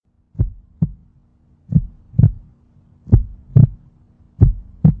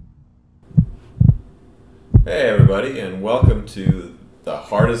Hey, everybody, and welcome to the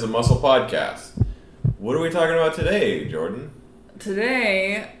Heart is a Muscle podcast. What are we talking about today, Jordan?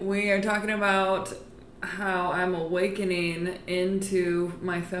 Today, we are talking about how I'm awakening into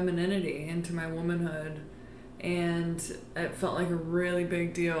my femininity, into my womanhood. And it felt like a really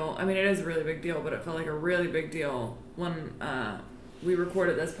big deal. I mean, it is a really big deal, but it felt like a really big deal when we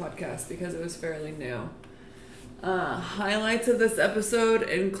recorded this podcast because it was fairly new. Highlights of this episode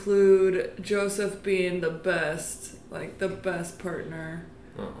include Joseph being the best, like the best partner.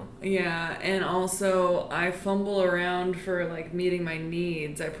 Uh-huh. Yeah, and also I fumble around for like meeting my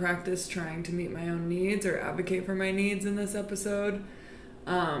needs. I practice trying to meet my own needs or advocate for my needs in this episode.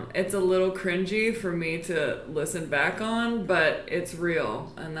 It's a little cringy for me to listen back on, but it's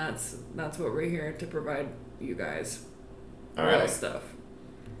real, and that's what we're here to provide you guys. All Real right. stuff.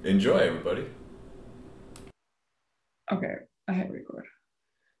 Enjoy, everybody. Okay, I hit record.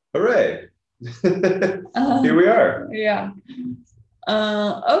 Hooray! Here we are. Yeah.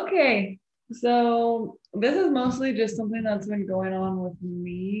 Okay. So this is mostly just something that's been going on with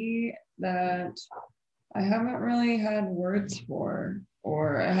me that I haven't really had words for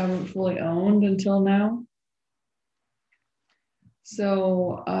or I haven't fully owned until now.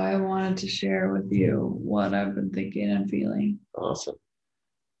 So I wanted to share with you what I've been thinking and feeling. Awesome.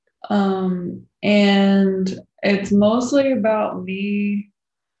 And it's mostly about me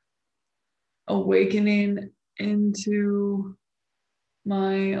awakening into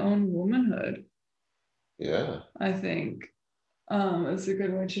my own womanhood. Yeah. I think is a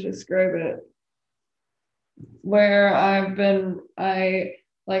good way to describe it. Where I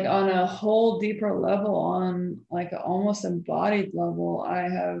like on a whole deeper level, on like an almost embodied level, I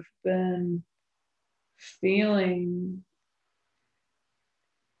have been feeling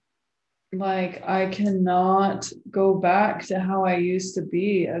like I cannot go back to how I used to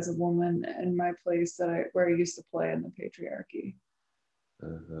be as a woman in my place where I used to play in the patriarchy.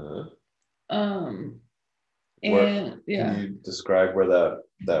 Uh-huh. Um, Can yeah, you describe where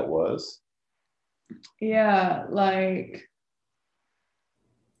that was? yeah, like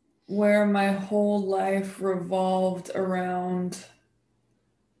where my whole life revolved around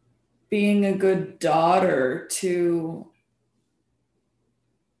being a good daughter to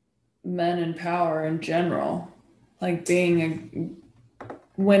men in power in general, like winning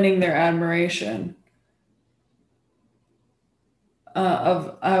their admiration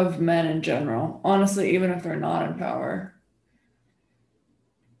of men in general. Honestly, even if they're not in power,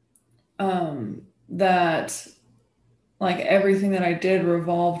 that like everything that I did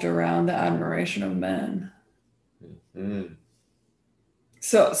revolved around the admiration of men. Mm-hmm.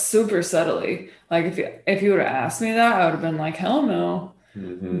 So super subtly, like if you would have asked me that, I would have been like, hell no.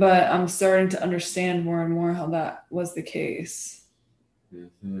 Mm-hmm. But I'm starting to understand more and more how that was the case.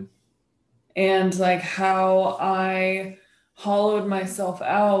 Mm-hmm. And like how I hollowed myself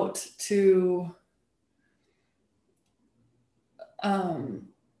out to um,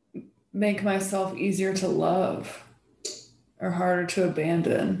 make myself easier to love or harder to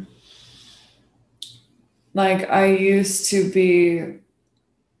abandon. Like I used to be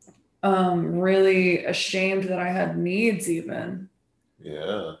really ashamed that I had needs, even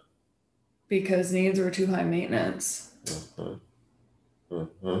Yeah. because needs were too high maintenance. Uh-huh.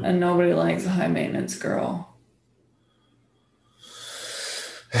 Uh-huh. And nobody likes a high maintenance girl.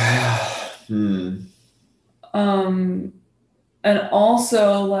 Hmm. And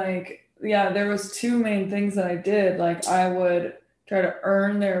also like, yeah, there was two main things that I did. Like I would try to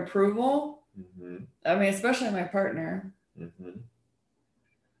earn their approval. Mm-hmm. I mean, especially my partner. Mm-hmm.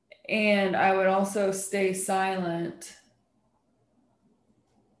 And I would also stay silent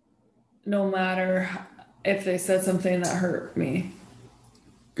no matter if they said something that hurt me.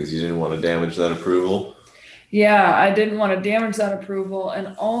 Because you didn't want to damage that approval? Yeah, I didn't want to damage that approval.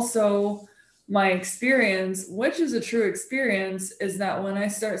 And also, my experience, which is a true experience, is that when I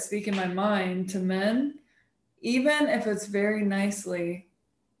start speaking my mind to men, even if it's very nicely,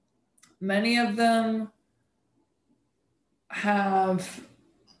 many of them have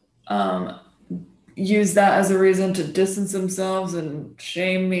used that as a reason to distance themselves and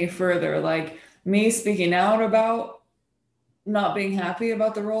shame me further. Like me speaking out about not being happy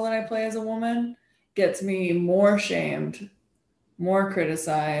about the role that I play as a woman gets me more shamed, more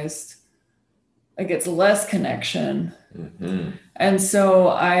criticized. It gets less connection. Mm-hmm. And so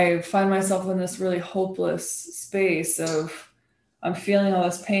I find myself in this really hopeless space of I'm feeling all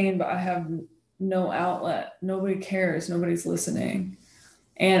this pain, but I have no outlet. Nobody cares. Nobody's listening.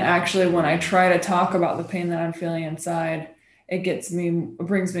 And actually, when I try to talk about the pain that I'm feeling inside, it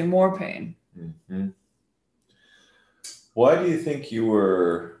brings me more pain. Mm-hmm. Why do you think you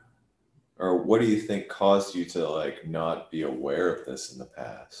were or what do you think caused you to like not be aware of this in the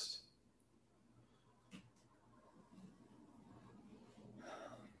past?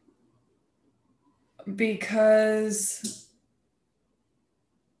 Because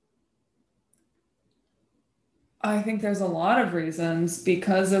I think there's a lot of reasons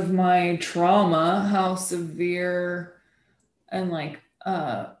because of my trauma, how severe and like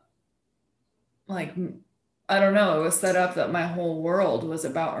I don't know, it was set up that my whole world was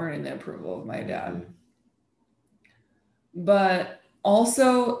about earning the approval of my dad. Mm-hmm. But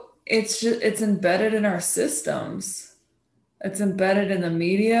also it's embedded in our systems. It's embedded in the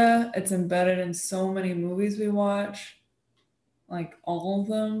media, it's embedded in so many movies we watch, like all of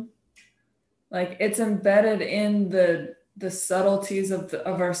them. Like it's embedded in the subtleties of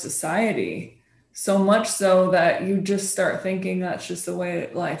our society, so much so that you just start thinking that's just the way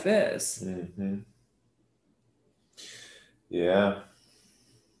life is. Mm-hmm. Yeah.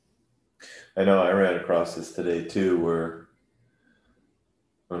 I know I ran across this today too, where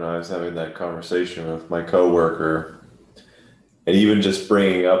when I was having that conversation with my coworker, and even just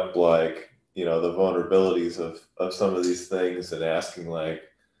bringing up like, the vulnerabilities of some of these things and asking like,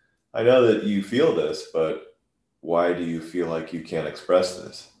 I know that you feel this, but why do you feel like you can't express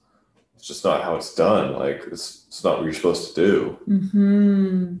this? It's just not how it's done. Like it's not what you're supposed to do.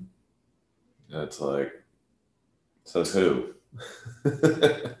 Mm-hmm. And it's like, says who?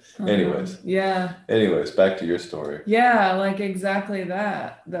 Uh-huh. Yeah. Anyways, back to your story. Yeah, like exactly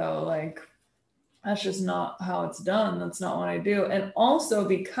that, though. Like, that's just not how it's done. That's not what I do. And also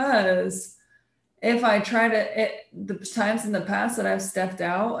because if I try the times in the past that I've stepped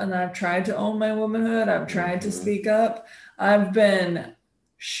out and I've tried to own my womanhood, I've tried to speak up, I've been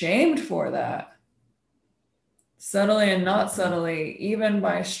shamed for that. Subtly and not subtly, even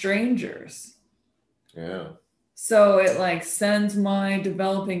by strangers. Yeah. So it like sends my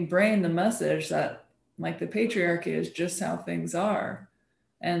developing brain the message that like the patriarchy is just how things are.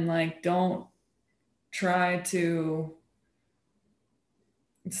 And like don't try to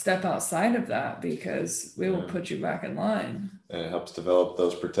step outside of that because we will put you back in line. And it helps develop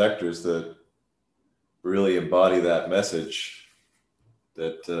those protectors that really embody that message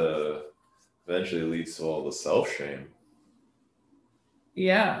that eventually leads to all the self-shame.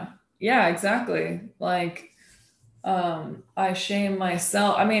 Yeah. Yeah, exactly. Like I shame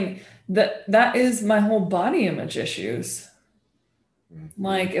myself. I mean, that is my whole body image issues. Mm-hmm.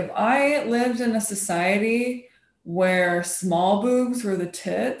 Like if I lived in a society where small boobs were the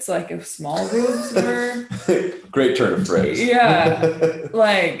tits, like if small boobs were great turn of phrase. Yeah.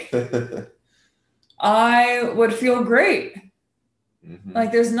 Like I would feel great. Mm-hmm.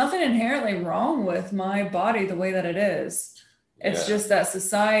 Like there's nothing inherently wrong with my body the way that it is. It's just that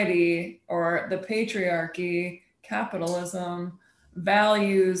society or the patriarchy, capitalism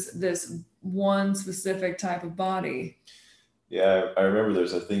values this one specific type of body. Yeah, I remember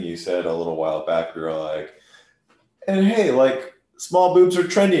there's a thing you said a little while back. You were like, and hey, like small boobs are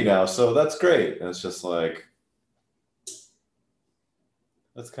trendy now, so that's great. And it's just like,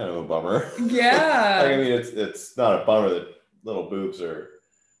 that's kind of a bummer. Yeah. Like, I mean, it's not a bummer that little boobs are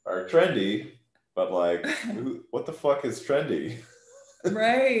trendy, but like, what the fuck is trendy?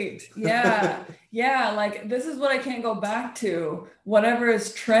 Right. Yeah. Yeah. Like this is what I can't go back to. Whatever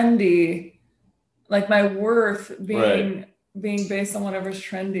is trendy, like my worth being based on whatever's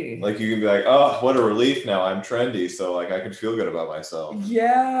trendy. Like you can be like, oh, what a relief now. I'm trendy. So like I can feel good about myself.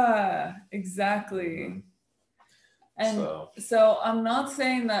 Yeah, exactly. Mm-hmm. And so I'm not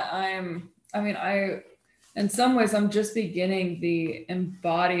saying that in some ways, I'm just beginning the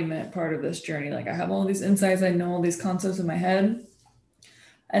embodiment part of this journey. Like I have all these insights, I know all these concepts in my head.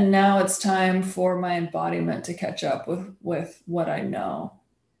 And now it's time for my embodiment to catch up with what I know.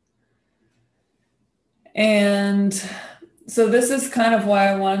 And so this is kind of why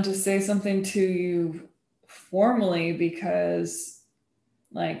I wanted to say something to you formally, because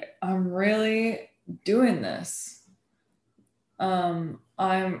like I'm really doing this.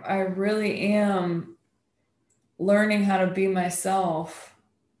 I really am learning how to be myself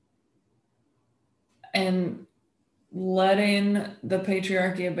and letting the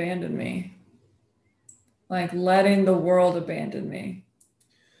patriarchy abandon me, like letting the world abandon me.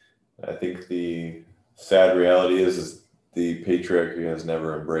 I think the sad reality is the patriarchy has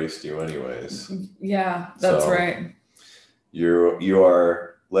never embraced you anyways. Yeah, that's right. You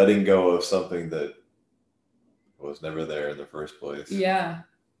are letting go of something that was never there in the first place. Yeah.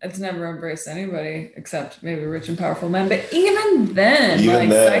 It's never embraced anybody except maybe rich and powerful men. But even then,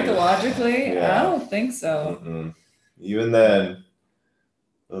 psychologically, I don't think so. Mm-mm. Even then,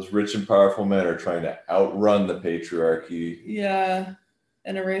 those rich and powerful men are trying to outrun the patriarchy. Yeah.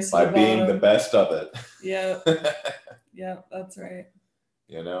 in a race to by the being the bottom. best of it. Yep. Yep. That's right. Yep. Yep. That's right.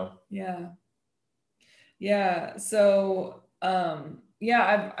 You know? Yeah. Yeah. So,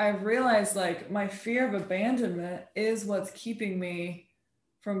 yeah, I've realized like my fear of abandonment is what's keeping me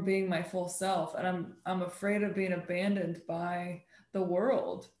from being my full self, and I'm afraid of being abandoned by the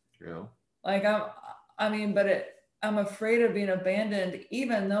world. You know? Like I mean, but I'm afraid of being abandoned,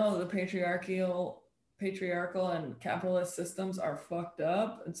 even though the patriarchal and capitalist systems are fucked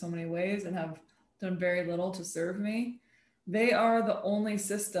up in so many ways and have done very little to serve me. They are the only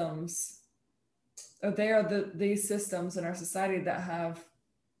systems, or they are these systems in our society that have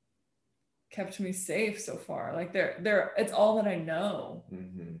kept me safe so far. Like they're it's all that I know.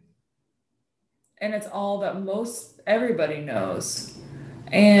 Mm-hmm. And it's all that most everybody knows.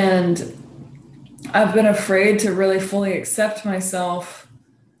 And I've been afraid to really fully accept myself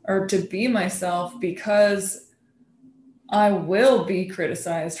or to be myself because I will be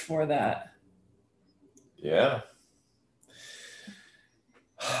criticized for that. Yeah.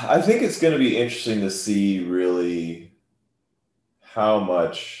 I think it's going to be interesting to see really how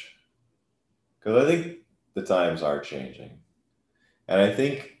much, because I think the times are changing. And I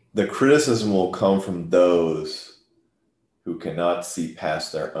think the criticism will come from those who cannot see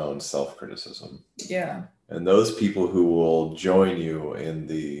past their own self criticism. Yeah. And those people who will join you in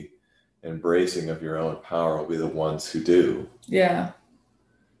the embracing of your own power will be the ones who do. Yeah.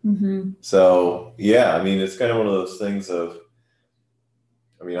 Mm-hmm. So, yeah, I mean, it's kind of one of those things of,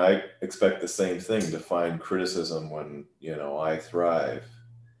 I mean, I expect the same thing to find criticism when, I thrive.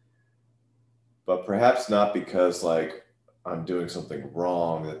 But perhaps not because, like, I'm doing something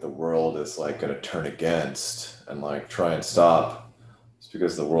wrong that the world is, like, going to turn against and, like, try and stop. It's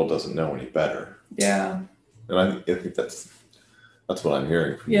because the world doesn't know any better. Yeah. And I think that's what I'm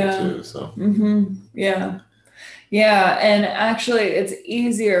hearing from you, Yeah. too. So, Mm-hmm. Yeah. Yeah. And actually, it's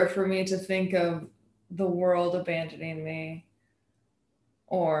easier for me to think of the world abandoning me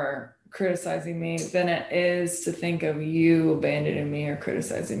or criticizing me than it is to think of you abandoning me or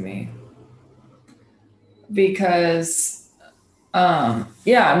criticizing me. Because,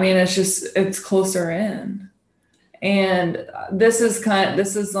 yeah, I mean, it's closer in. And this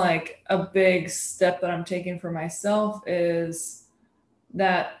is like a big step that I'm taking for myself is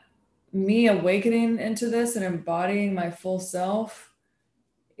that me awakening into this and embodying my full self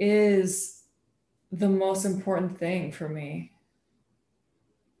is the most important thing for me.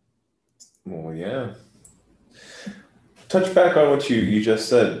 well, yeah. Touch back on what you just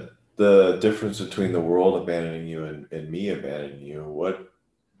said, the difference between the world abandoning you and me abandoning you.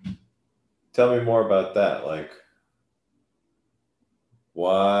 Tell me more about that. Like,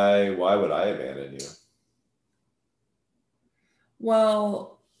 why would I abandon you?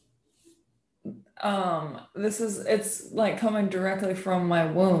 Well, it's like coming directly from my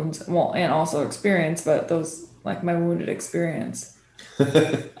wounds, well, and also experience, but those like my wounded experience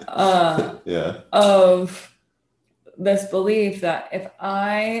Yeah. of this belief that if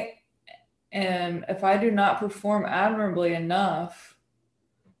I do not perform admirably enough,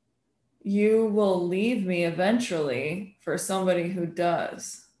 you will leave me eventually for somebody who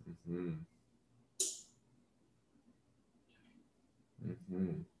does. Mm-hmm.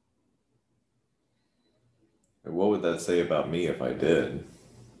 Mm-hmm. And what would that say about me if I did?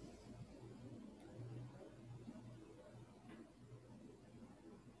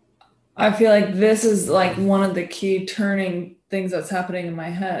 I feel like this is like one of the key turning things that's happening in my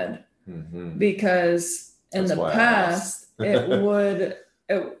head Mm-hmm. because in That's the why I asked. past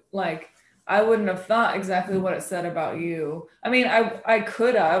it like I wouldn't have thought exactly what it said about you. I mean, I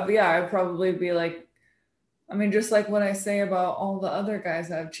could have, yeah, I'd probably be like, I mean, just like what I say about all the other guys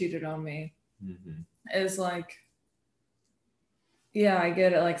that have cheated on me Mm-hmm. is like, yeah, I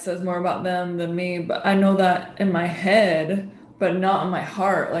get it, like says more about them than me, but I know that in my head, but not in my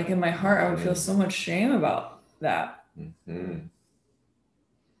heart. Like in my heart, I would feel so much shame about that. Mm-hmm.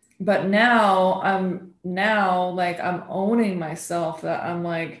 But now like I'm owning myself that I'm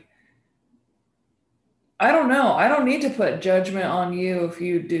like, I don't know. I don't need to put judgment on you if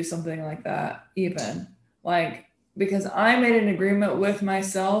you do something like that, even like because I made an agreement with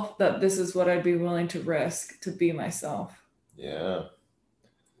myself that this is what I'd be willing to risk to be myself. Yeah.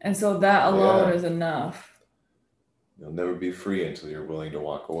 And so that alone Yeah. is enough. You'll never be free until you're willing to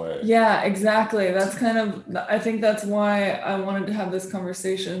walk away. Yeah, exactly. That's kind of, I think that's why I wanted to have this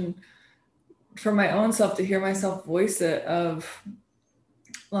conversation for my own self to hear myself voice it of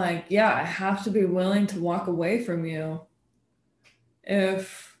like, yeah, I have to be willing to walk away from you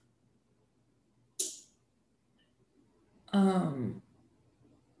if um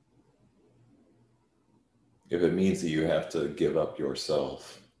if it means that you have to give up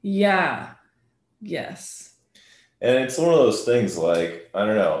yourself. Yeah. Yes. And it's one of those things like, I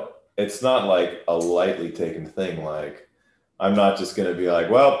don't know, it's not like a lightly taken thing. Like, I'm not just going to be like,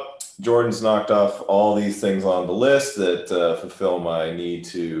 well, Jordan's knocked off all these things on the list that fulfill my need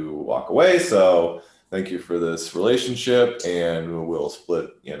to walk away. So thank you for this relationship, and we'll split,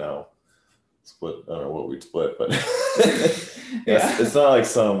 split. I don't know what we'd split, but Yeah. it's not like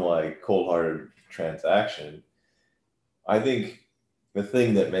some like cold-hearted transaction. I think the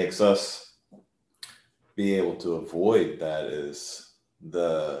thing that makes us be able to avoid that is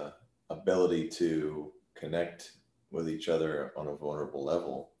the ability to connect with each other on a vulnerable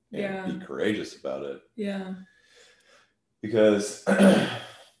level and Yeah. be courageous about it. Yeah. Because where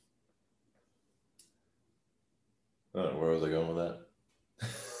was I going with that?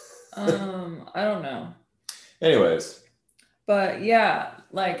 I don't know. Anyways. But yeah,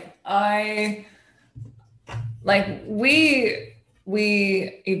 we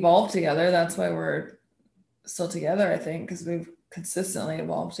evolved together. That's why we're still together, I think, because we've consistently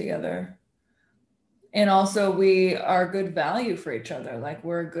evolved together. And also we are good value for each other. Like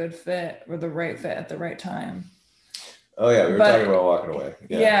we're a good fit. We're the right fit at the right time. Oh yeah, we were talking about walking away.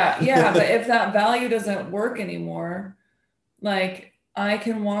 Yeah. But if that value doesn't work anymore, like I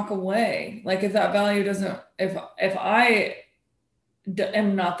can walk away. Like if that value doesn't, if I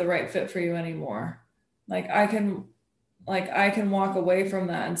am not the right fit for you anymore, like I can walk away from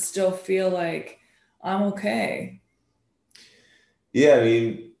that and still feel like I'm okay. Yeah, I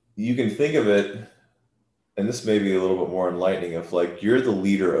mean, you can think of it, and this may be a little bit more enlightening, of like you're the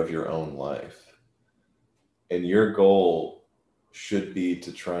leader of your own life, and your goal should be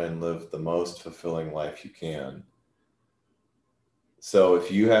to try and live the most fulfilling life you can. So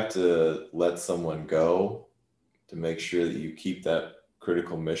if you have to let someone go to make sure that you keep that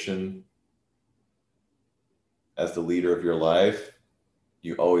critical mission as the leader of your life,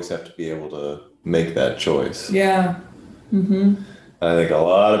 you always have to be able to make that choice. Yeah. Mm-hmm. I think a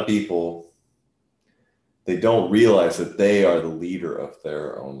lot of people, they don't realize that they are the leader of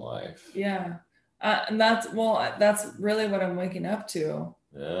their own life. Yeah. And that's really what I'm waking up to.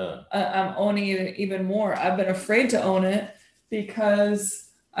 Yeah. I'm owning it even more. I've been afraid to own it because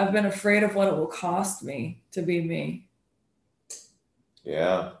I've been afraid of what it will cost me to be me.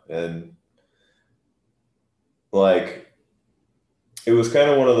 Yeah. And like, it was kind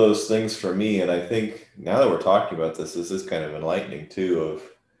of one of those things for me. And I think now that we're talking about this is kind of enlightening too, of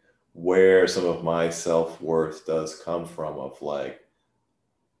where some of my self-worth does come from. Of like,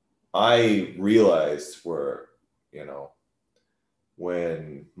 I realized where,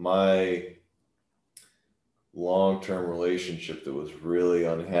 when my long-term relationship that was really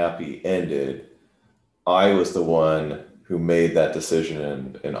unhappy ended, I was the one who made that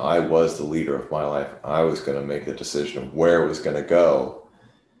decision, and I was the leader of my life. I was going to make the decision of where it was going to go.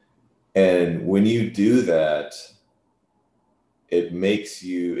 And when you do that, it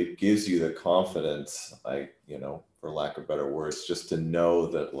gives you the confidence, for lack of better words, just to know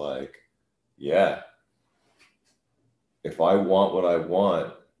that like, yeah, if I want what I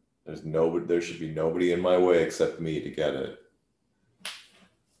want, there should be nobody in my way except me to get it.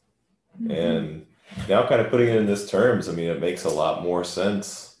 Mm-hmm. And now kind of putting it in this terms, I mean, it makes a lot more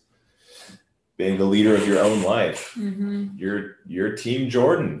sense being the leader of your own life. Mm-hmm. You're Team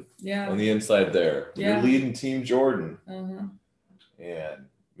Jordin. Yeah. On the inside there. Yeah. You're leading Team Jordin. Uh-huh. And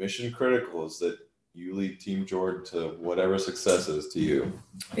mission critical is that you lead Team Jordin to whatever success is to you.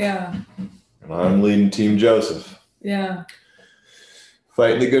 Yeah. And I'm leading Team Joseph. Yeah.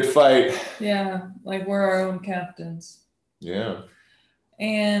 Fighting the good fight. Yeah. Like we're our own captains. Yeah.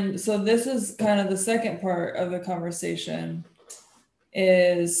 And so this is kind of the second part of the conversation,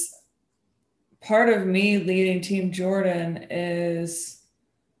 is part of me leading Team Jordin is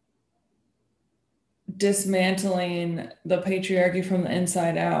dismantling the patriarchy from the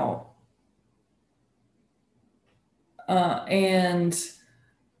inside out. And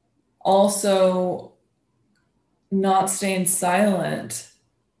also not staying silent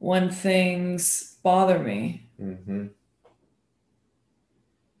when things bother me. Mm-hmm.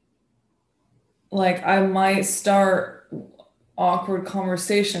 Like I might start awkward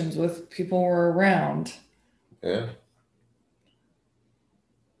conversations with people we're around. Yeah.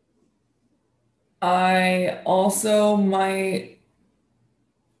 I also might,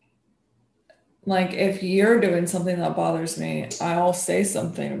 like, if you're doing something that bothers me, I'll say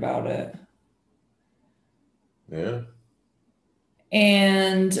something about it. Yeah.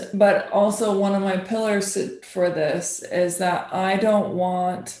 But also one of my pillars for this is that I don't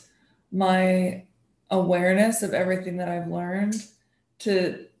want my awareness of everything that I've learned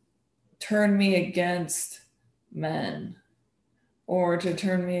to turn me against men, or to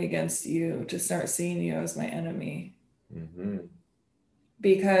turn me against you, to start seeing you as my enemy. Mm-hmm.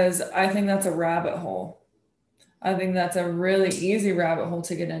 Because I think that's a rabbit hole. I think that's a really easy rabbit hole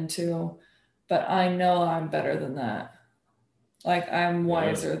to get into, but I know I'm better than that. Like I'm Yeah.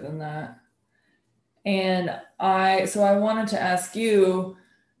 wiser than that. And so I wanted to ask you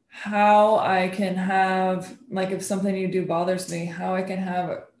how I can have, like, if something you do bothers me, how I can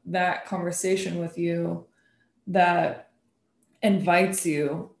have that conversation with you that invites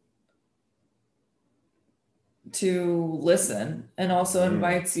you to listen and also Mm-hmm.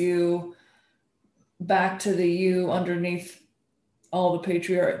 invites you back to the you underneath all that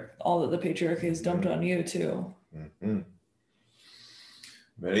the patriarchy has dumped Mm-hmm. on you too. Mm-hmm.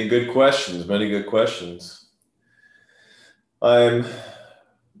 Many good questions. Many good questions. I'm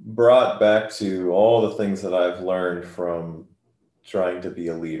brought back to all the things that I've learned from trying to be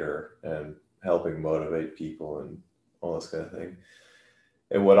a leader and helping motivate people and all this kind of thing.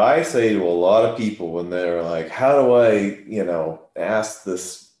 And what I say to a lot of people when they're like, how do I, ask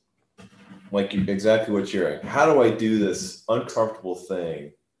this, like exactly what you're like, how do I do this uncomfortable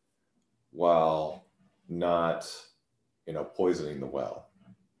thing while not, poisoning the well?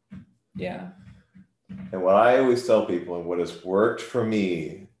 Yeah. And what I always tell people and what has worked for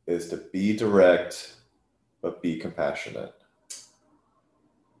me is to be direct, but be compassionate.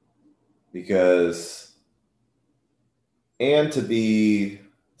 Because, and to be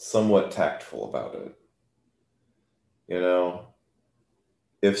somewhat tactful about it. You know,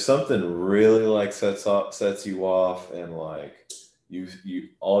 if something really like sets you off and like you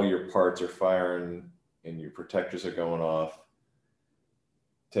all your parts are firing and your protectors are going off,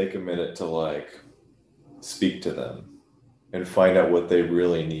 take a minute to like speak to them and find out what they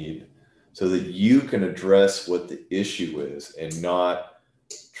really need so that you can address what the issue is and not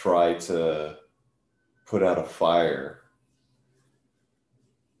try to put out a fire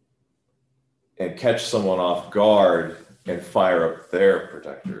and catch someone off guard and fire up their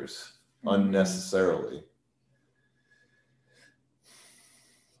protectors Mm-hmm. unnecessarily.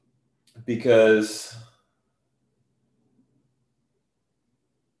 Because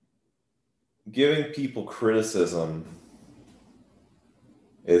giving people criticism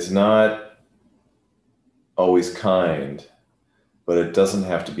is not always kind, but it doesn't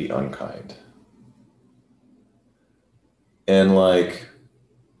have to be unkind. And like,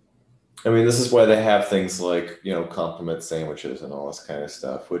 I mean, this is why they have things like, compliment sandwiches and all this kind of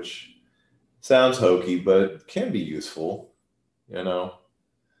stuff, which sounds hokey, but can be useful, you know?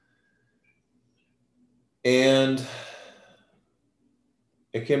 And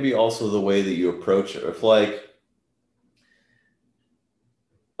it can be also the way that you approach it. If like,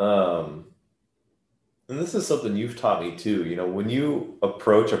 um, and this is something you've taught me too, when you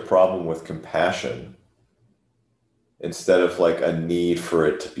approach a problem with compassion instead of like a need for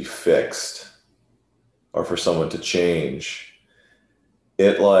it to be fixed or for someone to change,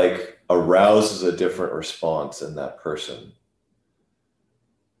 it like arouses a different response in that person.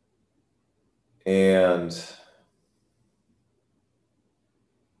 And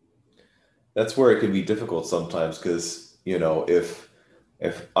that's where it can be difficult sometimes because,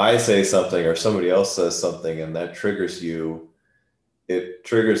 if I say something or somebody else says something and that triggers you, it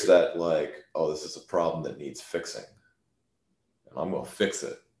triggers that like, oh, this is a problem that needs fixing. And I'm going to fix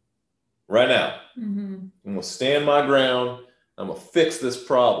it right now. Mm-hmm. I'm going to stand my ground. I'm going to fix this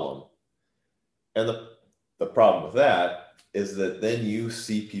problem. And the problem with that is that then you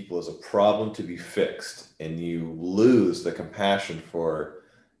see people as a problem to be fixed and you lose the compassion for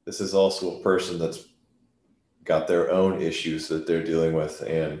this is also a person that's got their own issues that they're dealing with.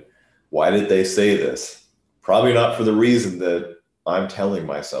 And why did they say this? Probably not for the reason that I'm telling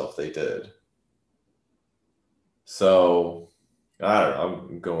myself they did. So I don't know.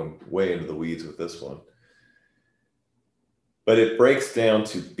 I'm going way into the weeds with this one. But it breaks down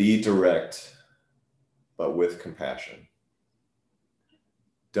to be direct, but with compassion.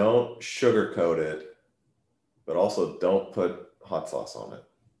 Don't sugarcoat it, but also don't put hot sauce on it.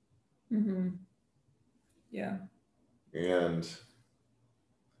 Mm-hmm. Yeah. And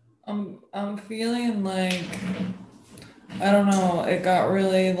I'm feeling like, I don't know, it got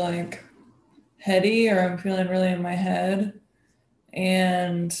really like heady, or I'm feeling really in my head.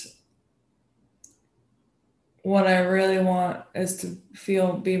 And what I really want is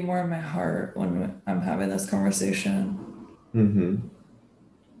to be more in my heart when I'm having this conversation. mm-hmm.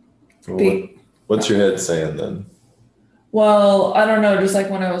 Well, Be what's your head saying then? Well, I don't know, just like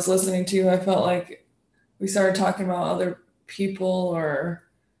when I was listening to you, I felt like we started talking about other people, or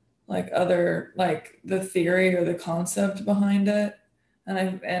like other, like the theory or the concept behind it.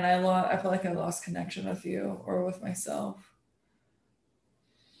 I feel like I lost connection with you or with myself.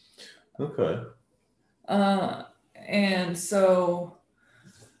 Okay. Uh, and so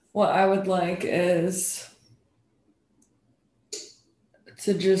what I would like is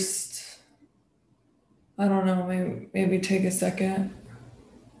to just, I don't know, maybe take a second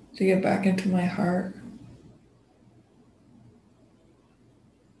to get back into my heart.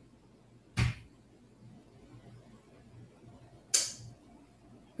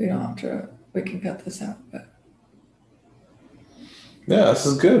 We don't have to, we can cut this out, but Yeah, this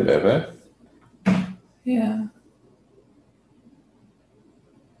is good, baby. yeah.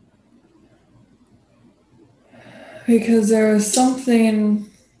 Because there was something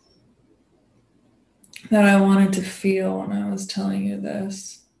that I wanted to feel when I was telling you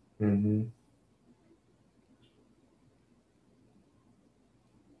this. Mm-hmm.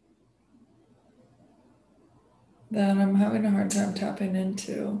 That I'm having a hard time tapping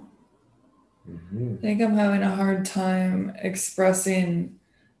into. Mm-hmm. I think I'm having a hard time expressing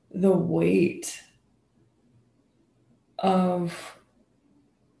the weight of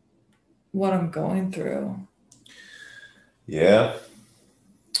what I'm going through. Yeah.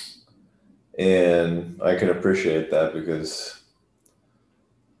 And I can appreciate that because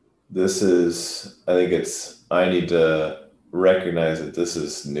I think I need to recognize that this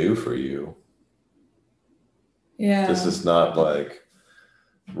is new for you. This Yeah. is not like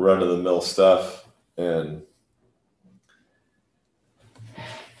run of the mill stuff. And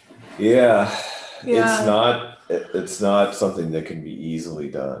yeah, Yeah. it's not something that can be easily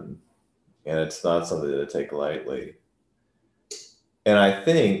done. And it's not something to take lightly. And I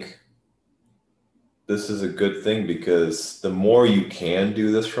think this is a good thing because the more you can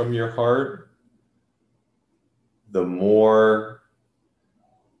do this from your heart, the more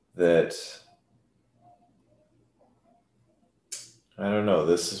that I don't know,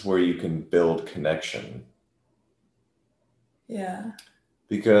 this is where you can build connection. Yeah.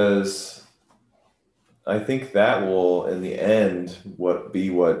 Because I think that will, in the end, what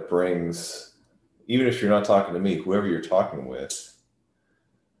brings, even if you're not talking to me, whoever you're talking with,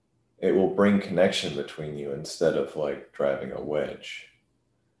 it will bring connection between you instead of like driving a wedge.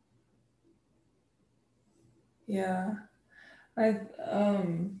 Yeah. I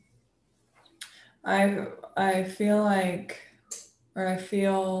um I I feel like or I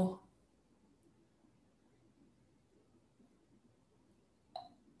feel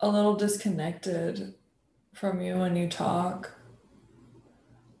a little disconnected from you when you talk.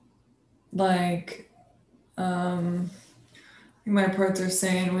 Like my parts are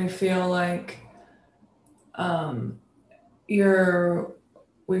saying we feel like um you're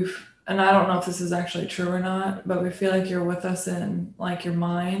we've and I don't know if this is actually true or not, but we feel like you're with us in like your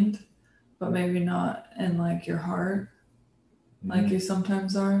mind, but maybe not in like your heart, like Mm-hmm. you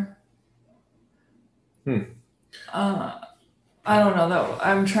sometimes are. Hmm. Uh, I don't know that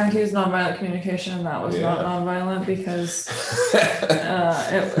I'm trying to use nonviolent communication, and that was not Yeah. nonviolent because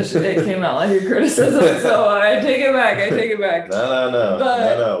it came out like a criticism. So I take it back. I take it back. No.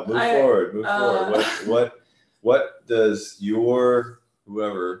 But Move forward. Move forward. What does your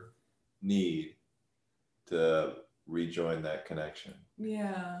whoever need to rejoin that connection?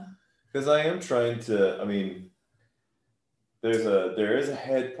 yeah. Because I am trying to. I mean, there is a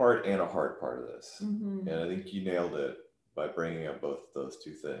head part and a heart part of this, Mm-hmm. and I think you nailed it by bringing up both of those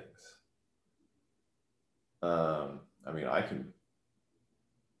two things. I mean, I can.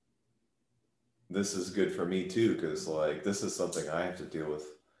 This is good for me too, because like this is something I have to deal with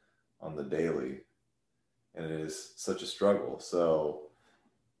on the daily, and it is such a struggle. So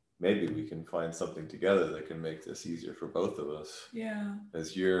maybe we can find something together that can make this easier for both of us. Yeah.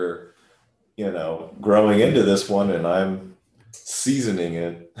 As you're, growing into this one, and I'm seasoning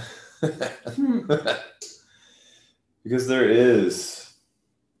it. Because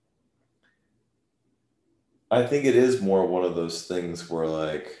I think it is more one of those things where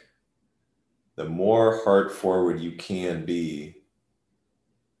like the more heart forward you can be,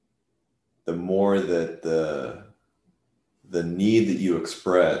 the more that the need that you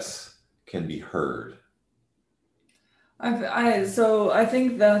express can be heard. So I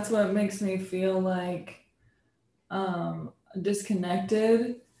think that's what makes me feel like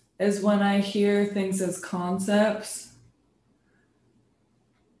disconnected is when I hear things as concepts.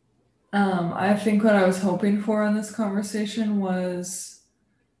 I think what I was hoping for in this conversation was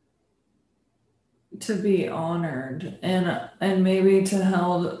to be honored and maybe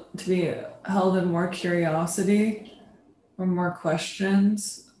to be held in more curiosity or more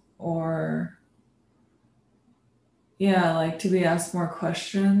questions or yeah, like to be asked more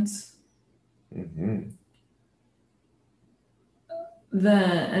questions. Mm-hmm.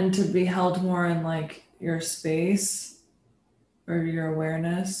 then and to be held more in like your space or your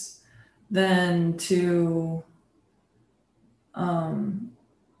awareness than to um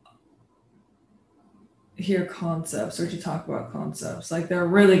hear concepts or to talk about concepts. Like they're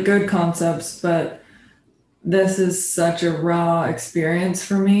really good concepts, but this is such a raw experience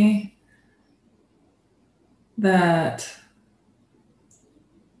for me that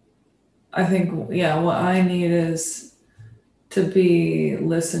I think, yeah, what I need is to be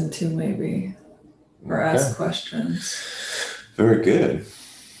listened to, maybe, or Okay. ask questions. Very good.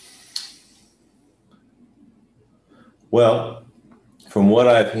 Well, from what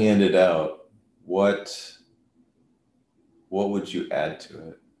I've handed out, what what would you add to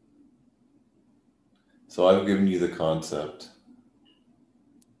it? So I've given you the concept.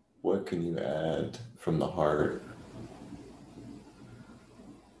 What can you add from the heart?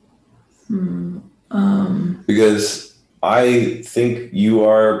 Hmm. Because I think you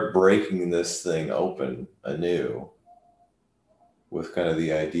are breaking this thing open anew with kind of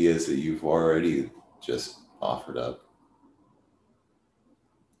the ideas that you've already just offered up.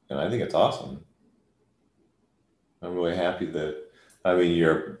 And I think it's awesome. I'm really happy that, I mean,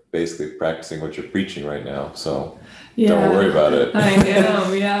 you're basically practicing what you're preaching right now. So don't worry Yeah, about I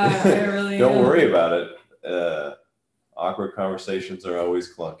am. it. Yeah, I really Don't worry am. about it. Awkward conversations are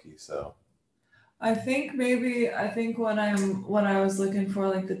always clunky. So, I think what I was looking for,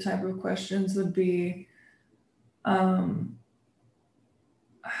 like the type of questions would be, um,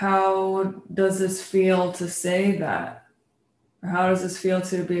 how does this feel to say that? Or how does this feel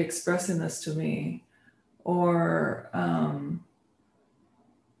to be expressing this to me? Or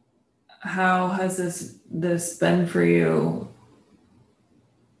how has this been for you,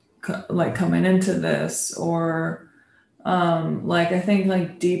 like coming into this? Or like I think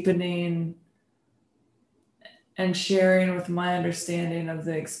like deepening and sharing with my understanding of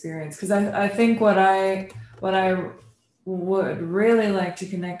the experience, because I think what I would really like to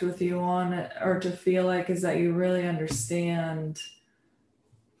connect with you on, or to feel like, is that you really understand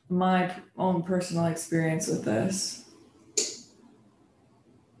my own personal experience with this.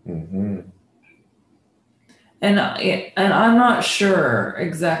 mm-hmm, And I'm not sure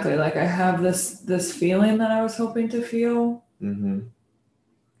exactly, like I have this feeling that I was hoping to feel, mm-hmm.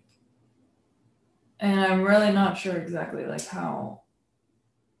 and I'm really not sure exactly like how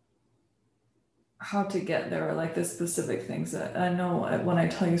to get there, or like the specific things that I know when I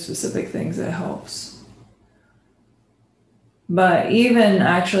tell you specific things it helps. But even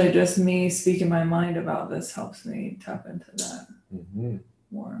actually just me speaking my mind about this helps me tap into that Mm-hmm.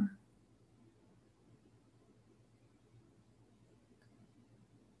 more.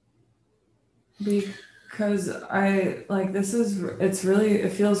 Because I like this is it's really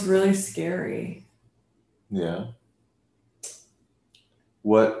it feels really scary. Yeah.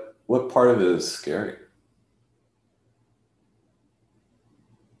 What part of it is scary?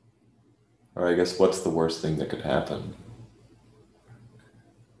 Or I guess what's the worst thing that could happen?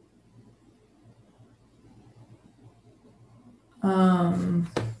 Um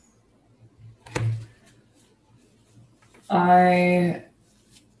I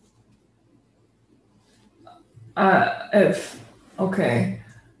if okay.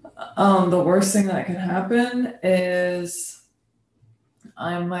 The worst thing that could happen is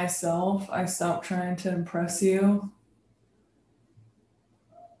I'm myself. I stop trying to impress you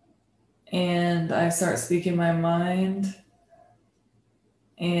and I start speaking my mind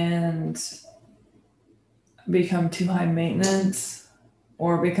and become too high maintenance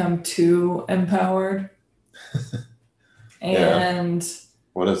or become too empowered. Yeah. And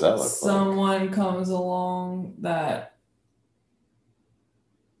What does that look like? someone comes along that,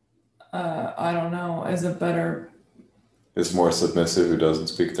 I don't know, is a better. Is more submissive who doesn't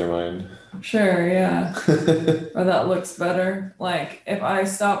speak their mind? Sure, yeah. Or that looks better. Like if I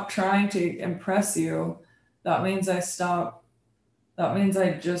stop trying to impress you, that means that means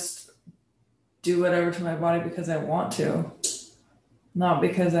I just do whatever to my body because I want to, not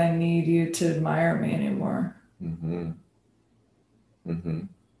because I need you to admire me anymore. Mm-hmm. Mm-hmm.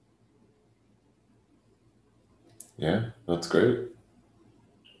 Yeah, that's great.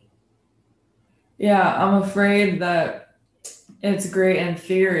 Yeah, I'm afraid that it's great in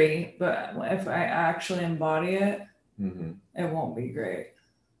theory, but if I actually embody it, Mm-hmm. it won't be great.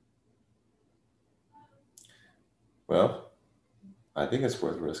 Well, I think it's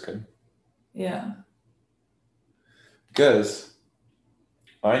worth risking Yeah. because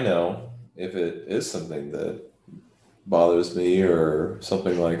I know if it is something that bothers me or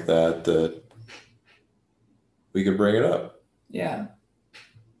something like that, that we could bring it up. Yeah.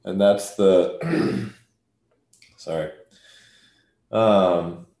 And that's the, sorry,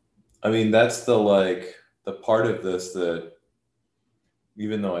 Um, I mean, that's the part of this that,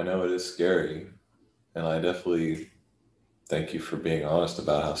 even though I know it is scary, and I definitely thank you for being honest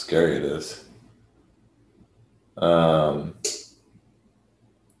about how scary it is. Um,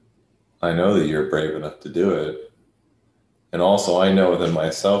 I know that you're brave enough to do it. And also, I know within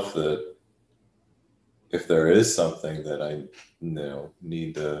myself that if there is something that I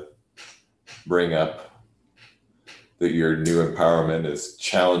need to bring up, that your new empowerment is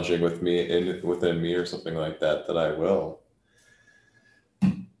challenging within me or something like that, that I will.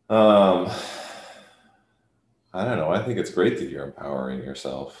 Um, I don't know. I think it's great that you're empowering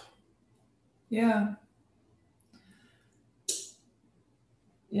yourself. Yeah.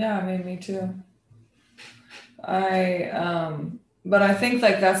 Yeah, I mean, me too. But I think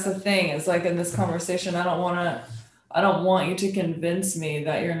like that's the thing is like in this conversation, I don't want you to convince me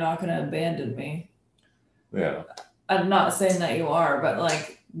that you're not going to abandon me. Yeah. I'm not saying that you are, but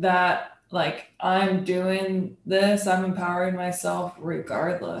like that, like I'm doing this, I'm empowering myself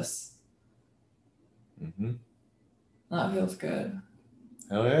regardless. Mm-hmm. That feels good.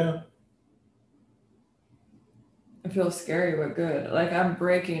 Hell yeah. It feels scary, but good. Like I'm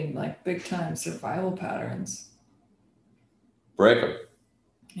breaking like big time survival patterns. Break them.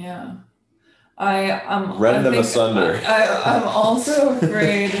 Yeah. Rend I them think asunder. I'm also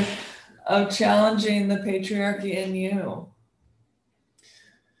afraid of challenging the patriarchy in you.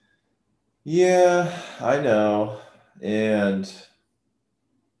 Yeah, I know. And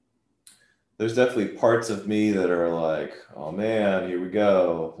there's definitely parts of me that are like, oh man, here we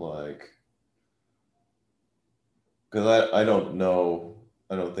go. Like, because I don't know,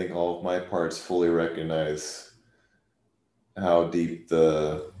 I don't think all of my parts fully recognize how deep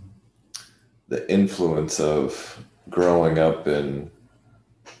the influence of growing up in,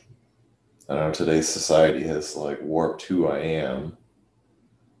 I don't know, today's society has like warped who I am.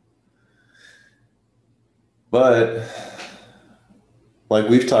 But like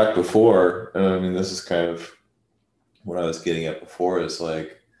we've talked before, and I mean, this is kind of what I was getting at before is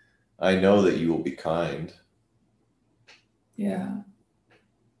like, I know that you will be kind. Yeah.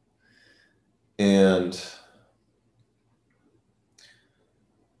 And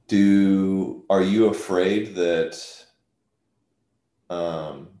are you afraid that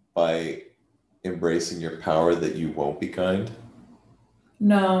by embracing your power that you won't be kind?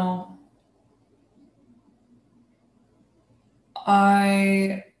 No,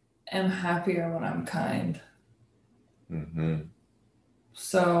 I am happier when I'm kind. Mm-hmm.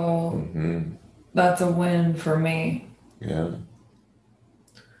 So Mm-hmm. that's a win for me. Yeah.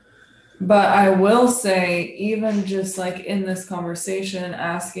 But I will say, even just like in this conversation,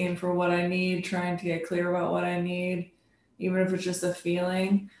 asking for what I need, trying to get clear about what I need, even if it's just a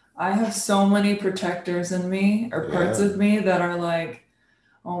feeling, I have so many protectors in me or parts Yeah. of me that are like,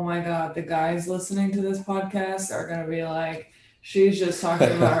 oh my God, the guys listening to this podcast are going to be like, she's just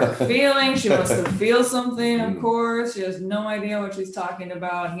talking about her feelings. She wants to feel something, of Mm. course. She has no idea what she's talking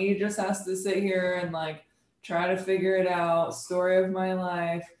about. He just has to sit here and like try to figure it out. Story of my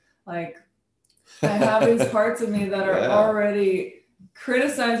life. Like, I have these parts of me that are Yeah. already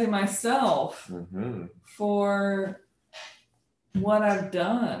criticizing myself Mm-hmm. for what I've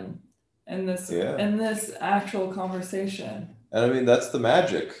done Yeah. in this actual conversation. And I mean, that's the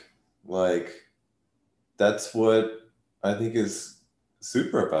magic. Like, that's what I think is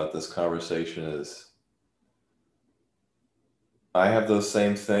super about this conversation is I have those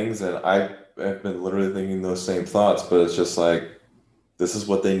same things and I have been literally thinking those same thoughts, but it's just like, this is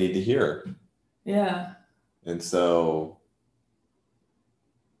what they need to hear. Yeah. And so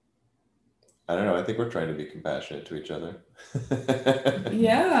I don't know. I think we're trying to be compassionate to each other.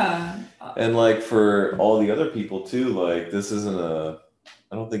 Yeah. And like for all the other people too, like this isn't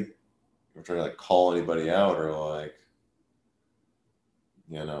I don't think we're trying to like call anybody out or like,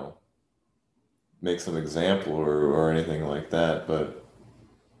 you know, make some example or anything like that. But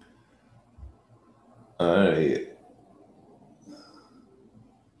I,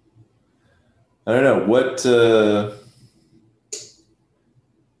 I don't know.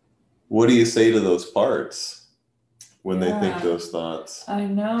 What do you say to those parts when they think Yeah. those thoughts? I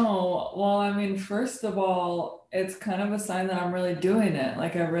know. Well, I mean, first of all, it's kind of a sign that I'm really doing it.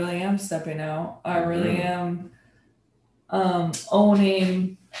 Like I really am stepping out. I really Mm-hmm. am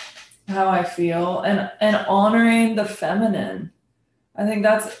owning how I feel and honoring the feminine. I think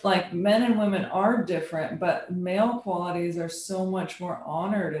that's like men and women are different, but male qualities are so much more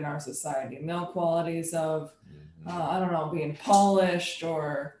honored in our society. Male qualities of, I don't know, being polished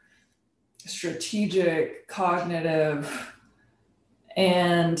or strategic, cognitive,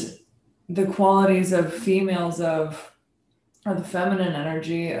 and the qualities of females of or the feminine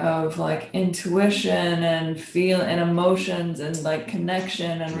energy of like intuition and feel and emotions and like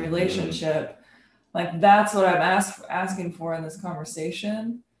connection and Mm-hmm. relationship. Like that's what I'm asking for in this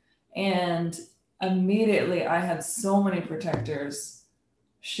conversation. And immediately I had so many protectors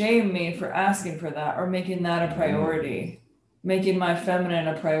shame me for asking for that or making that a Mm-hmm. priority, making my feminine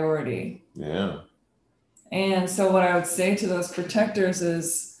a priority. Yeah. And so what I would say to those protectors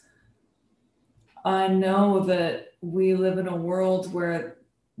is I know that we live in a world where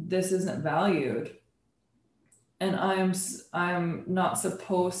this isn't valued, and I'm not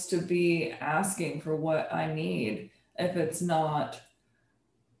supposed to be asking for what I need if it's not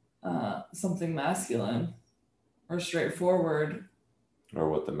something masculine or straightforward. Or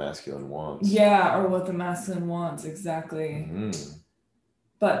what the masculine wants. Yeah, or what the masculine wants exactly. Mm-hmm.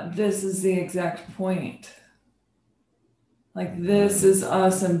 But this is the exact point. Like this Mm-hmm. is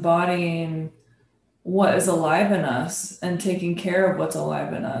us embodying what is alive in us and taking care of what's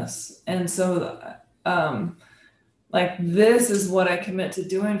alive in us. And so um like this is what I commit to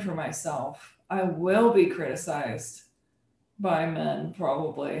doing for myself. I will be criticized by men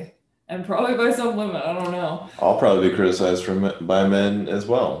probably and probably by some women, I don't know. I'll probably be criticized by men as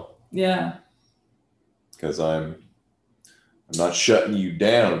well Yeah. because I'm not shutting you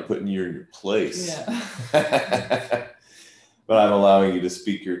down, I'm putting you in your place. Yeah. But I'm allowing you to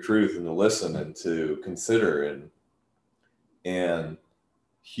speak your truth and to listen and to consider and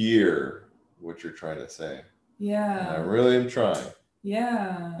hear what you're trying to say. And I Yeah. really am trying.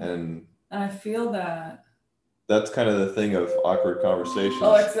 Yeah. And I feel that. that's kind of the thing of awkward conversations.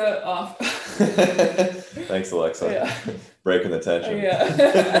 Alexa off. Thanks, Alexa. Yeah. Breaking the tension.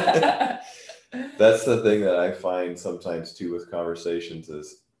 Yeah. That's the thing that I find sometimes too with conversations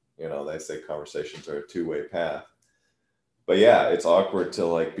is, they say conversations are a two-way path. But yeah, it's awkward to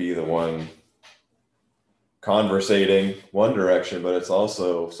like be the one conversating one direction, but it's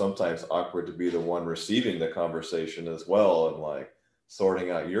also sometimes awkward to be the one receiving the conversation as well and like sorting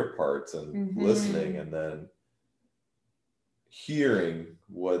out your parts and listening and then hearing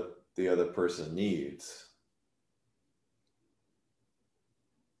what the other person needs.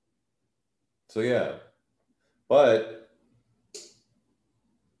 So yeah, but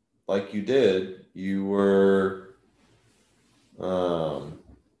like you were,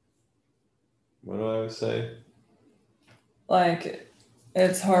 what do I always say? Like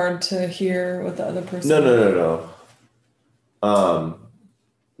it's hard to hear what the other person. No.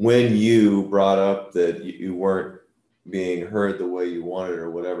 When you brought up that you weren't being heard the way you wanted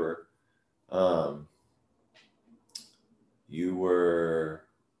or whatever, um, you were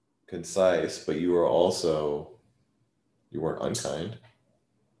concise, but you weren't unkind.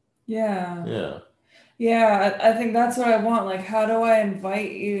 Yeah. Yeah. Yeah, I think that's what I want. Like, how do I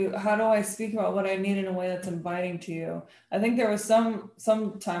invite you? How do I speak about what I need in a way that's inviting to you? I think there was some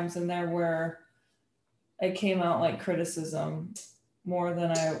times in there where it came out like criticism more than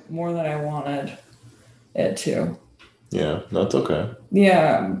I wanted it to. Yeah, that's okay.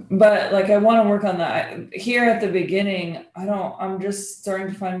 Yeah, but like I want to work on that. Here at the beginning, I'm just starting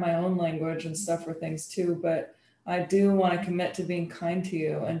to find my own language and stuff for things too, but I do want to commit to being kind to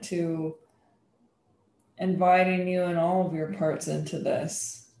you and to inviting you and all of your parts into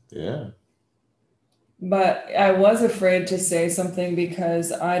this. Yeah. But I was afraid to say something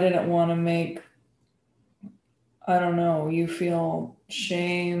because I didn't want to make, I don't know, you feel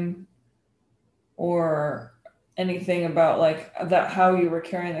shame or anything about like that how you were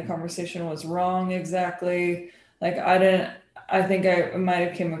carrying the conversation was wrong exactly. Like I think I might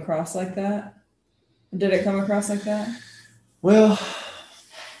have came across like that. Did it come across like that? Well,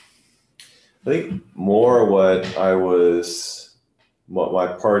 I think more what my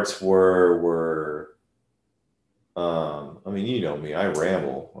parts were, I mean, you know me, I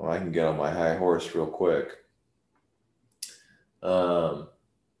ramble. I can get on my high horse real quick. Um,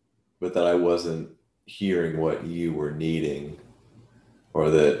 but that I wasn't hearing what you were needing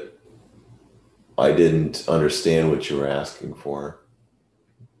or that I didn't understand what you were asking for.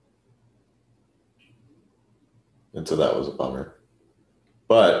 And so that was a bummer.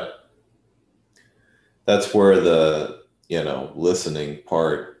 But that's where the, listening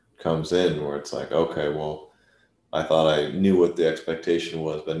part comes in, where it's like, okay, well, I thought I knew what the expectation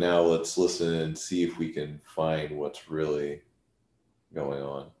was, but now let's listen and see if we can find what's really going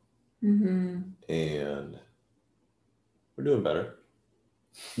on. Mm-hmm. And we're doing better.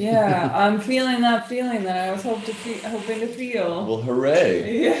 Yeah, I'm feeling that feeling that I was hoping to feel. Well,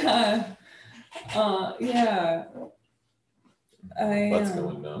 hooray. Yeah. Yeah. I Butt's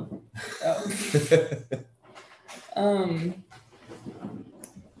going numb. oh. um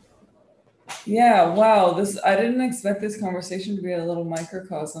Yeah, wow. I didn't expect this conversation to be a little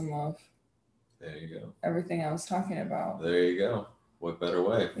microcosm of There you go. everything I was talking about. There you go. What better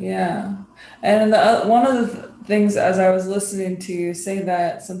way? Yeah. And one of the things as I was listening to you say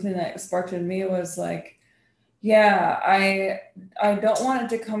that, something that sparked in me was like, yeah, I don't want it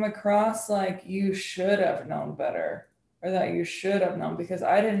to come across like you should have known better or that you should have known, because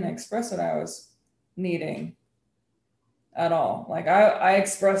I didn't express what I was needing at all. Like I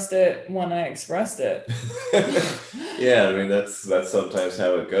expressed it when I expressed it. Yeah, I mean that's sometimes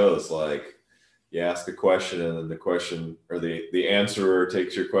how it goes. Like you ask a question and then the question or the answerer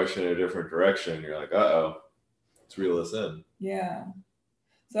takes your question in a different direction. And you're like, uh-oh, let's reel this in. Yeah.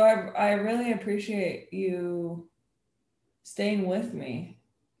 So I really appreciate you staying with me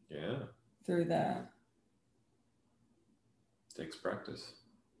Yeah, through that. takes practice.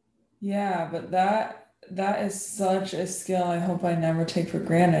 Yeah, but that is such a skill I hope I never take for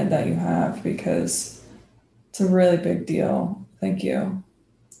granted that you have, because it's a really big deal. Thank you.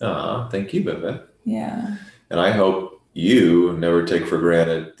 Thank you, Bebe. Yeah. And I hope you never take for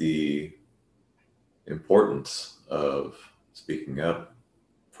granted the importance of speaking up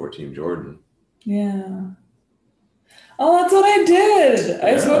for Team Jordin. Yeah. Oh, that's what I did.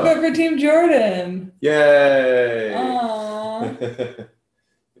 I spoke Yeah. up for Team Jordin. Yay! Aw. Good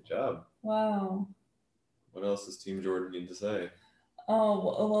job. Wow. What else does Team Jordin need to say?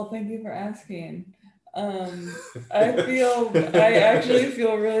 Oh, well, thank you for asking. I actually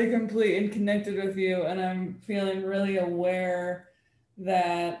feel really complete and connected with you, and I'm feeling really aware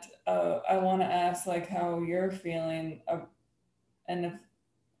that I want to ask like how you're feeling, and if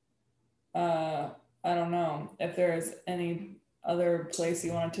uh, I don't know if there's any other place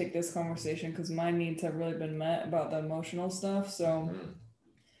you want to take this conversation, because my needs have really been met about the emotional stuff. So Mm.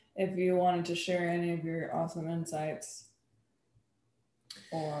 if you wanted to share any of your awesome insights,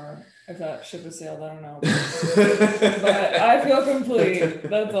 or if that ship has sailed, I don't know. But I feel complete.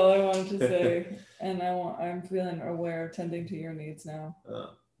 That's all I wanted to say. And I'm feeling aware of tending to your needs now.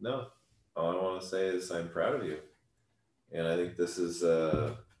 No, all I want to say is I'm proud of you, and I think this is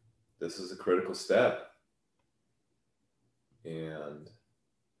a critical step. And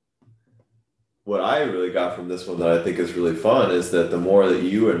what I really got from this one that I think is really fun is that the more that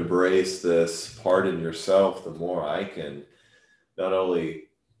you embrace this part in yourself, the more I can not only,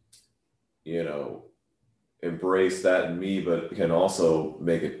 you know, embrace that in me, but can also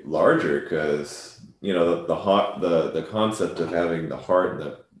make it larger because the concept of having the heart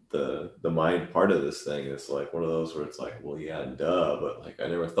and the mind part of this thing is like one of those where it's like, well, yeah, duh, but like I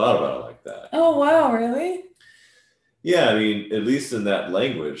never thought about it like that. Oh, wow, really? Yeah, I mean, at least in that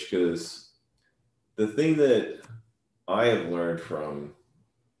language, because the thing that I have learned from,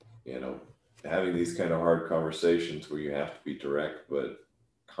 you know, having these kind of hard conversations where you have to be direct but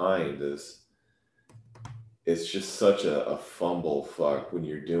kind is it's just such a fumble fuck when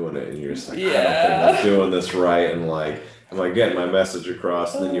you're doing it and you're just like, I don't think I'm doing this right. And like, am I getting my message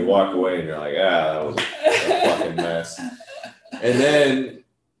across? And then you walk away and you're like, that was a fucking mess. And then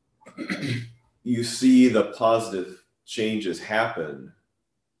you see the positive changes happen,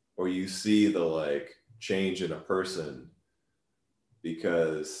 or you see the like change in a person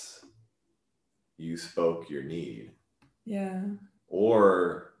because you spoke your need. Yeah.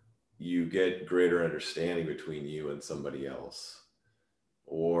 Or you get greater understanding between you and somebody else.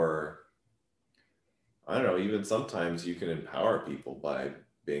 Or I don't know, even sometimes you can empower people by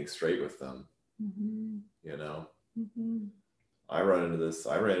being straight with them. Mm-hmm. You know, Mm-hmm. I ran into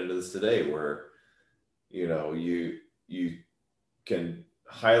this today where, you can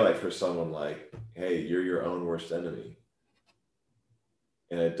highlight for someone like, hey, you're your own worst enemy.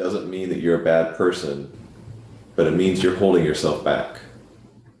 And it doesn't mean that you're a bad person, but it means you're holding yourself back.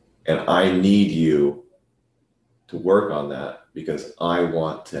 And I need you to work on that because I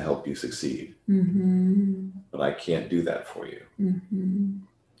want to help you succeed. Mm-hmm. But I can't do that for you. Mm-hmm.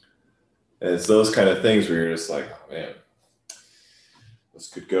 And it's those kind of things where you're just like, oh, man, this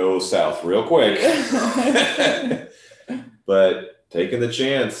could go south real quick. But taking the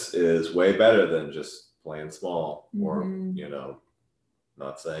chance is way better than just playing small or,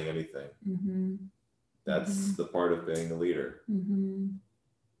 not saying anything. Mm-hmm. That's the part of being a leader. Mm-hmm.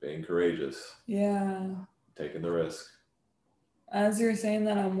 Being courageous. Yeah. Taking the risk. As you're saying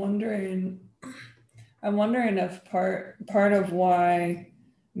that, I'm wondering if part of why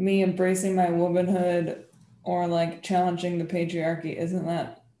me embracing my womanhood or like challenging the patriarchy isn't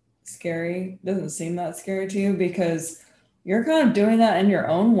that scary, doesn't seem that scary to you, because you're kind of doing that in your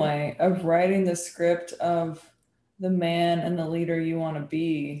own way of writing the script of the man and the leader you want to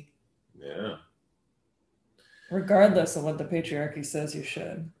be. Yeah. Regardless of what the patriarchy says you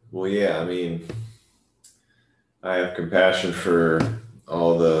should. Well, yeah, I mean, I have compassion for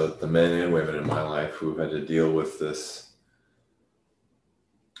all the men and women in my life who've had to deal with this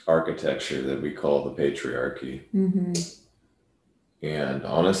architecture that we call the patriarchy. Mm-hmm. And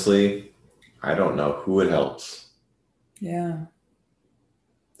honestly, I don't know who it helps. Yeah.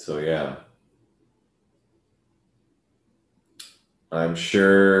 So, yeah, I'm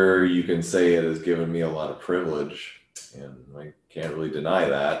sure you can say it has given me a lot of privilege, and I can't really deny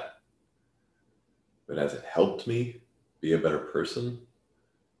that. But has it helped me be a better person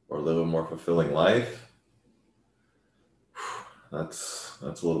or live a more fulfilling life? That's a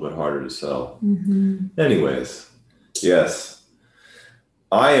little bit harder to sell. Mm-hmm. Anyways, yes,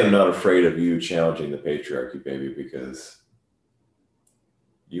 I am not afraid of you challenging the patriarchy, baby, because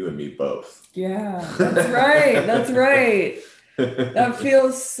you and me both. Yeah, that's right. That's right. That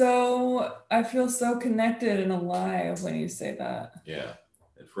feels so, I feel so connected and alive when you say that. Yeah.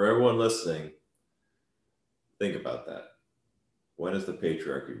 And for everyone listening, think about that. When has the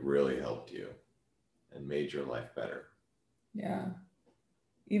patriarchy really helped you and made your life better? Yeah.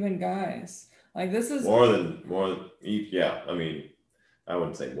 Even guys. Like this is Yeah. I mean, I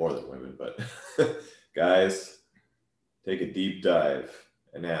wouldn't say more than women, but guys, take a deep dive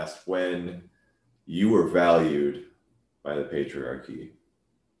and ask when you were valued by the patriarchy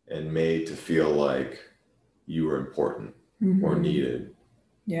and made to feel like you were important or needed or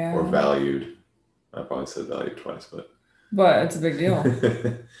yeah. valued. I probably said valued twice, But it's a big deal.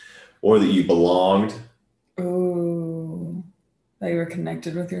 or that you belonged, Ooh. That you were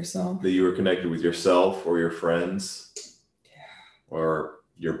connected with yourself. that you were connected with yourself or your friends, or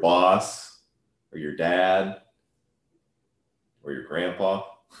your boss, or your dad, or your grandpa,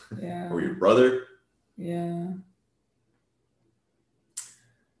 Yeah. or your brother. Yeah.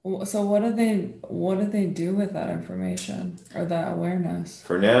 So what do they do with that information or that awareness?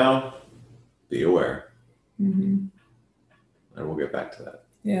 For now, be aware. Mm-hmm. And we'll get back to that.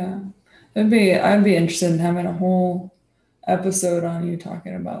 Yeah. I'd be interested in having a whole episode on you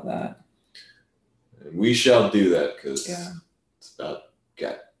talking about that. And we shall do that because Yeah. it's about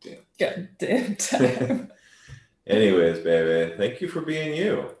goddamn. Goddamn time. Anyways, baby, thank you for being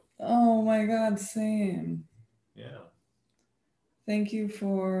you. Oh my God, same. Yeah. Thank you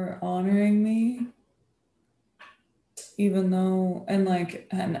for honoring me, even though and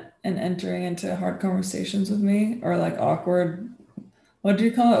entering into hard conversations with me or like awkward. What do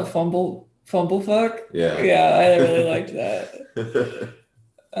you call it? Fumble fuck? Yeah. Yeah, I really liked that.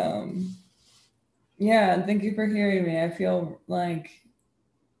 Yeah, and thank you for hearing me. I feel like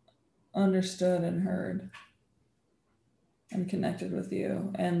understood and heard and connected with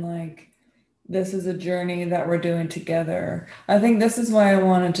you. And like this is a journey that we're doing together. I think this is why I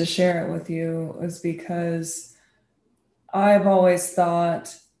wanted to share it with you, is because I've always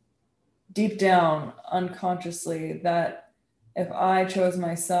thought deep down, unconsciously, that if I chose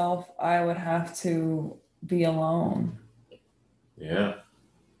myself, I would have to be alone. Yeah.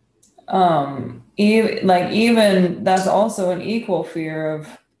 Even that's also an equal fear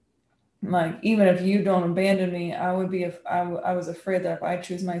of like, even if you don't abandon me, I would be, if I was afraid that if I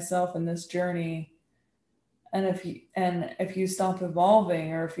choose myself in this journey, and if you stop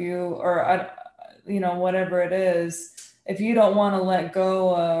evolving, or if you, or I, whatever it is, if you don't want to let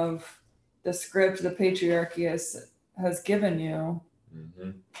go of the script the patriarchy has given you,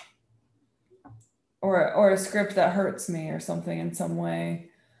 Mm-hmm. or a script that hurts me or something in some way,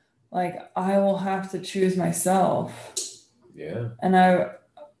 like I will have to choose myself. Yeah. And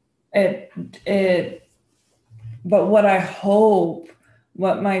it it but what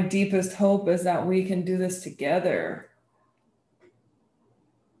my deepest hope is that we can do this together.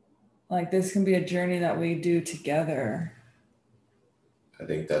 Like this can be a journey that we do together. I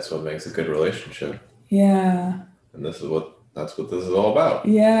think that's what makes a good relationship. Yeah. And that's what this is all about.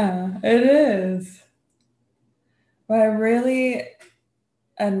 Yeah, it is. But I really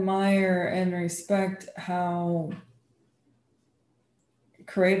admire and respect how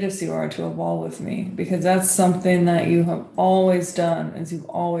courageous you are to evolve with me, because that's something that you have always done, is you've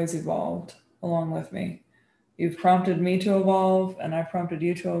always evolved along with me. You've prompted me to evolve, and I prompted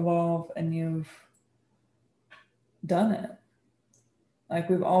you to evolve, and you've done it. Like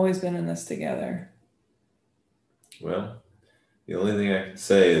we've always been in this together. Well, the only thing I can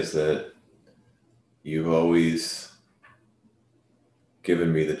say is that you've always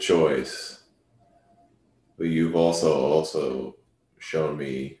given me the choice, but you've also shown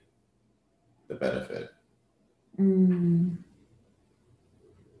me the benefit. Mm.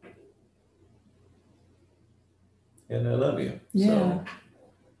 And I love you. Yeah. So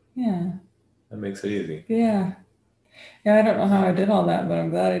Yeah. that makes it easy. Yeah. Yeah, I don't know how I did all that, but I'm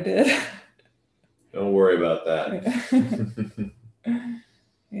glad I did. Don't worry about that.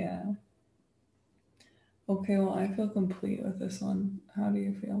 Yeah. Okay, well, I feel complete with this one. How do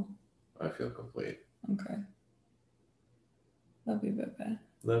you feel? I feel complete. Okay. Love you, Bebe.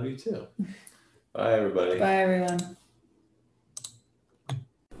 Love you too. Bye, everybody. Bye, everyone.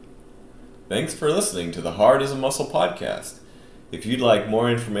 Thanks for listening to the Hard as a Muscle podcast. If you'd like more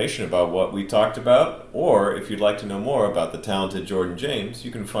information about what we talked about, or if you'd like to know more about the talented Jordin James,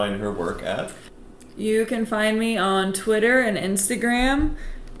 you can find her work at... You can find me on Twitter and Instagram.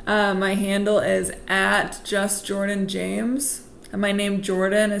 My handle is at JustJordinJames. And my name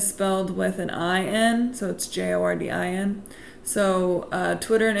Jordin is spelled with an I-N, so it's Jordin. So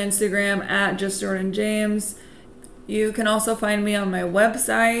Twitter and Instagram at JustJordinJames. You can also find me on my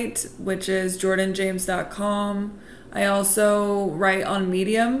website, which is jordinjames.com. I also write on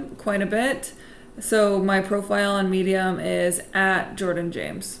Medium quite a bit. So my profile on Medium is at Jordin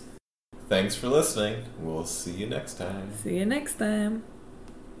James. Thanks for listening. We'll see you next time. See you next time.